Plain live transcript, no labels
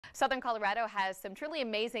Southern Colorado has some truly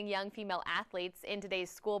amazing young female athletes in today's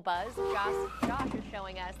school buzz. Josh is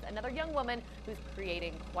showing us another young woman who's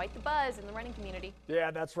creating quite the buzz in the running community.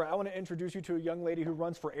 Yeah, that's right. I want to introduce you to a young lady who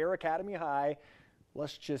runs for Air Academy High.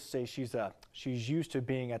 Let's just say she's used to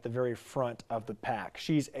being at the very front of the pack.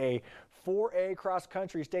 She's a 4A cross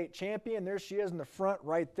country state champion. There she is in the front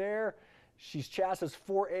right there. She's Chasa's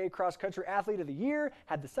 4A cross country athlete of the year,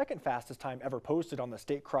 had the second fastest time ever posted on the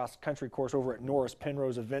state cross country course over at Norris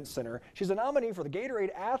Penrose Event Center. She's a nominee for the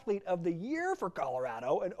Gatorade Athlete of the Year for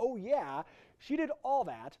Colorado. And oh yeah, she did all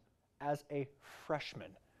that as a freshman.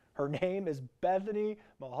 Her name is Bethany.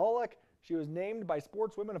 She was named by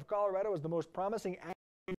Sportswomen of Colorado as the most promising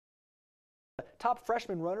top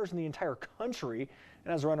freshman runners in the entire country.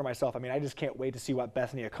 And as a runner myself, I just can't wait to see what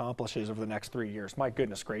Bethany accomplishes over the next 3 years. My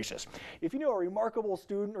goodness gracious. If you know a remarkable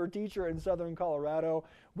student or teacher in Southern Colorado,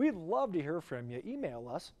 we'd love to hear from you. Email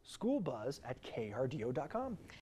us, schoolbuzz@krdo.com.